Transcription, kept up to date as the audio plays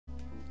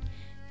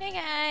Hey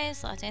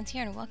guys, Lotdance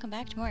here and welcome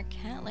back to more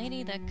Cat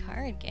Lady the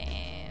card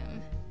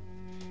game.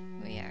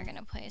 We are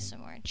gonna play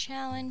some more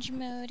challenge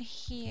mode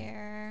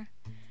here.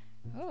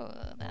 Oh,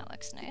 that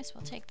looks nice.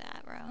 We'll take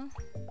that, bro.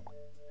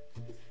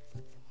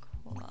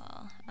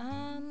 Cool.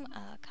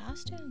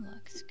 Costume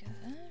looks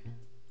good.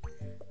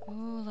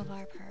 Ooh,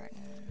 LeVar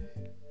Burton.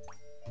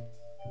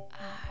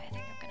 I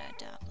think I'm gonna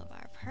adopt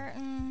LeVar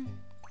Burton.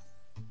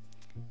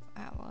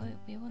 Wow, well,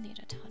 we will need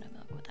a ton of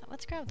milk with that.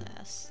 Let's grab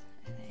this,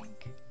 I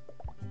think.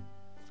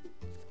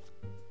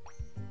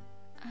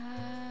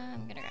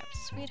 I'm gonna grab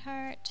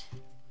Sweetheart.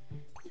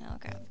 I'll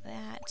grab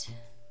that.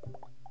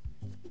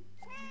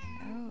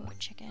 Oh,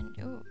 chicken.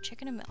 Oh,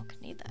 chicken and milk.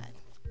 Need that.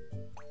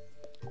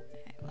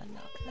 Alright, one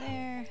milk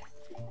there.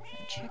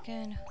 One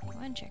chicken.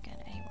 One chicken.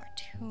 I need more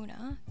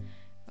tuna.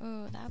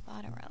 Oh, that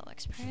bottom row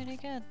looks pretty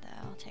good,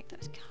 though. I'll take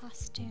those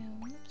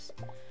costumes.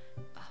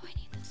 Oh, I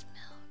need this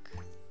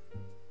milk.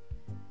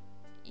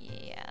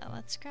 Yeah,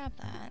 let's grab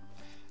that.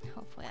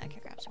 Hopefully I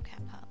can grab some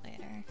cat pot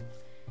later.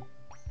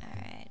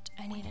 Alright,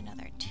 I need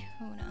another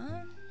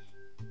tuna.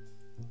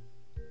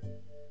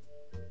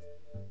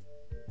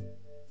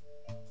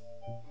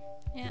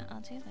 Yeah,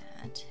 I'll do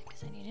that,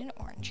 because I need an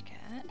orange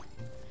cat.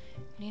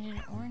 I needed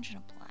an orange and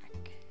a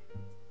black.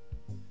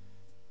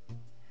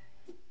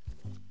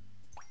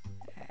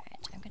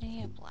 Alright, I'm gonna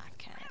need a black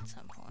cat at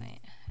some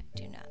point. I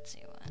do not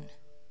see one.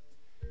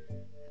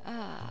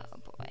 Oh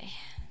boy.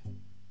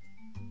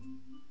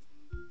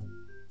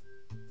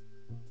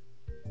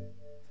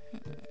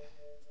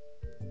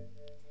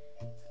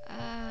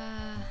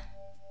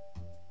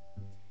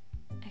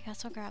 I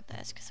guess I'll grab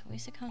this, because at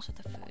least it comes with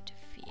the food to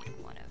feed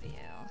one of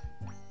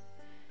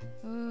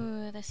you.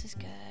 Ooh, this is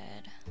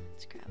good.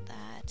 Let's grab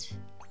that.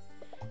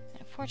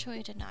 And unfortunately,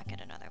 we did not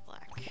get another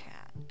black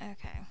cat.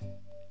 Okay.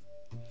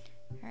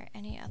 Are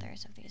any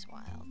others of these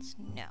wilds?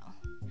 No.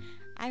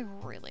 I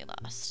really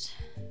lost.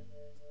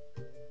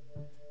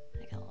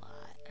 Like a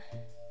lot.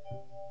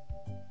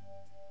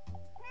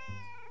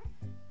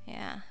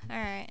 Yeah,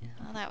 alright.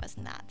 Well, that was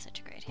not such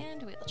a great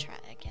hand. We will try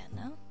again,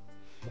 though.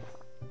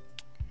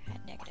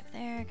 Had negative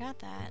there, got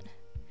that.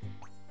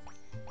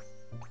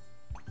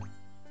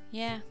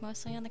 Yeah,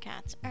 mostly on the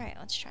cats. Alright,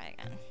 let's try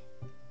again.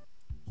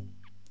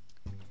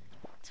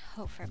 Let's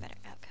hope for a better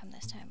outcome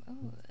this time.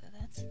 Ooh,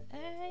 that's...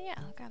 yeah,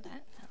 I'll grab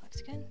that. That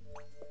looks good.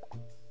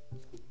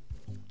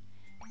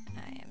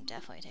 I am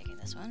definitely taking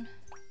this one.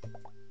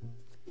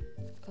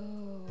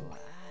 Ooh,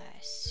 I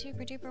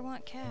super duper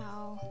want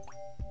cow.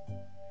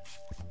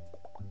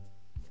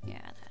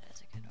 Yeah, that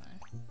is a good one.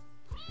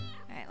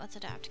 Alright, let's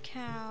adopt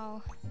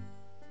cow.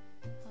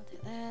 I'll do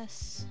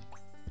this.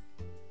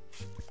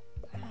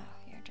 Wow,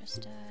 you're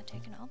just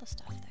taking all the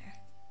stuff there.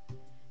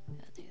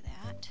 I'll do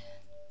that.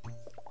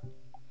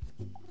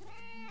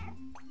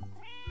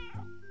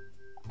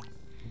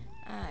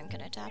 I'm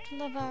gonna adopt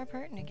LeVar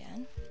Burton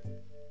again.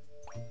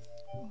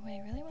 Oh, I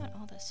really want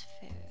all this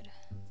food.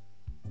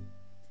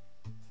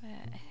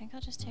 But I think I'll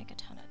just take a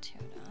ton of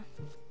tuna.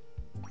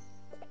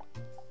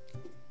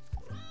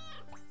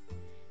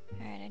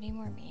 Alright, I need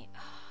more meat.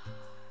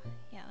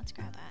 Yeah, let's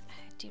grab that.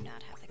 I do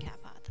not have the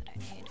cat pot that I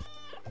need.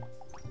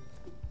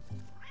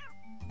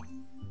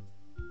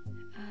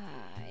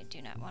 I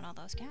do not want all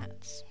those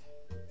cats.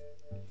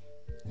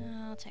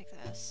 I'll take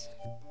this.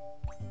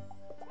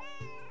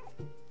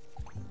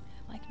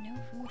 Like, no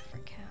food for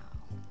cow.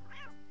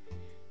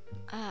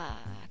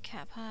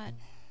 Cat pot.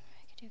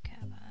 I could do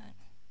cat pot.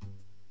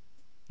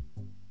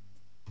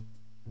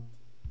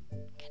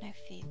 Can I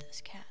feed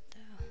this cat,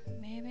 though?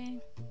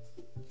 Maybe?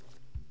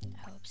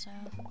 I hope so.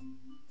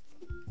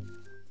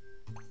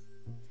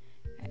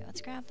 Alright,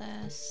 let's grab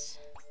this.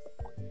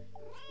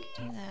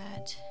 Do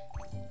that.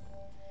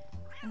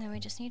 And then we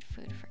just need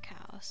food for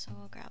cows, so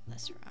we'll grab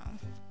this row.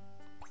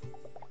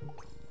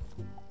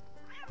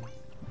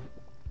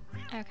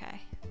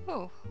 Okay.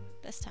 Ooh,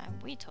 this time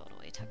we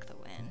totally took the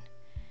win.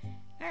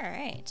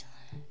 Alright.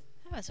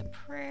 That was a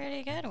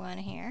pretty good one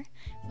here.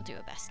 We'll do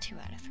a best 2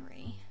 out of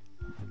 3.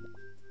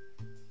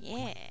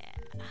 Yeah.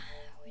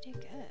 We did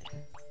good.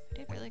 We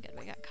did really good.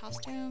 We got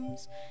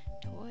costumes,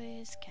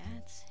 toys,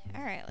 cats.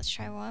 Alright, let's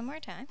try one more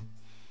time.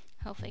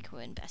 Hopefully we can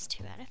win best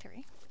 2 out of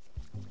 3.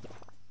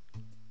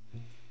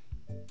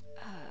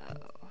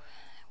 Oh,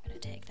 I'm gonna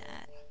take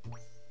that.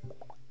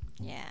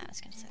 Yeah, I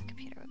was gonna say the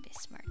computer would be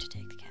smart to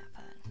take the cat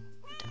pot.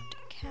 Adopt a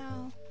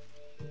cow.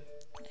 I'm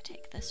gonna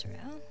take this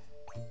row.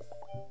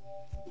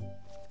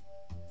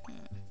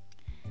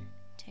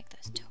 Take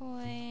those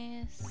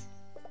toys.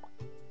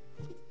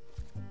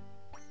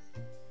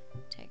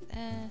 Take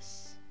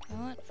this. Do I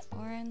want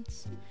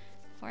Florence?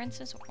 Florence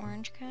is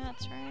orange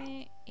cats,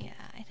 right?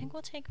 Yeah, I think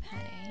we'll take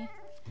Penny.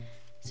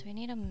 So we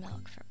need a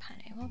milk for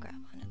Penny. We'll grab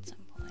one at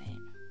some point.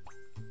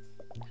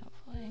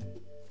 Hopefully.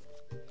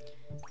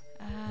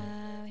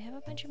 We have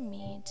a bunch of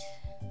meat.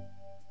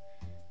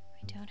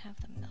 We don't have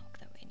the milk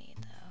that we need,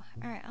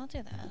 though. Alright, I'll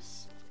do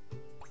this.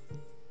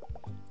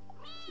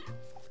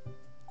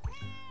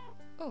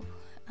 Oh,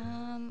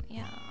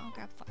 yeah, I'll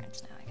grab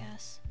Florence now, I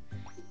guess.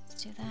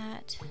 Let's do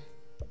that.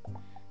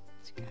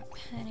 Let's grab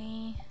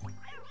Penny.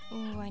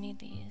 Ooh, I need need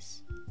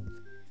these.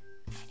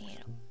 I need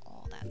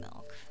all that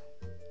milk.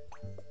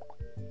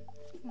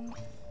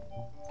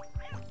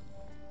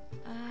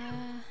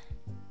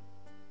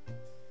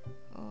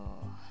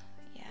 Oh,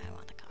 yeah, I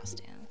want the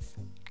costumes.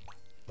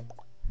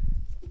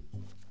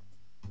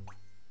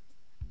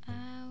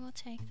 We'll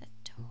take the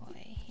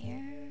toy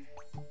here.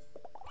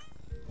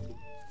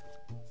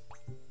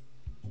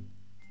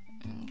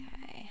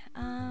 Okay,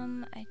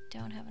 I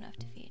don't have enough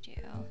to feed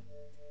you.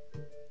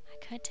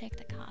 I could take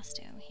the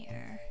costume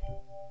here.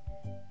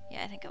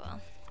 Yeah, I think I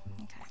will.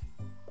 Okay.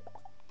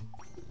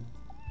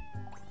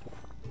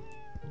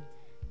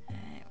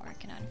 Alright,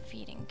 working on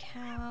feeding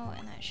cow,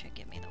 and that should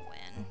give me the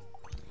win.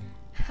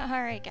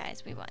 Alright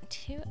guys, we won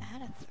 2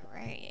 out of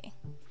 3.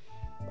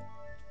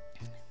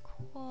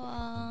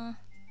 Cool.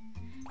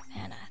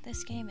 Man,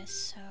 this game is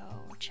so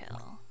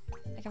chill.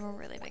 Like, I'm a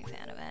really big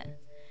fan of it.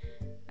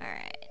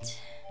 Alright.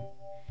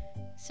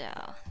 So,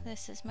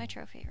 this is my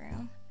trophy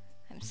room.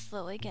 I'm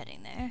slowly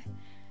getting there.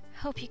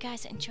 Hope you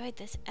guys enjoyed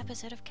this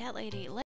episode of Cat Lady.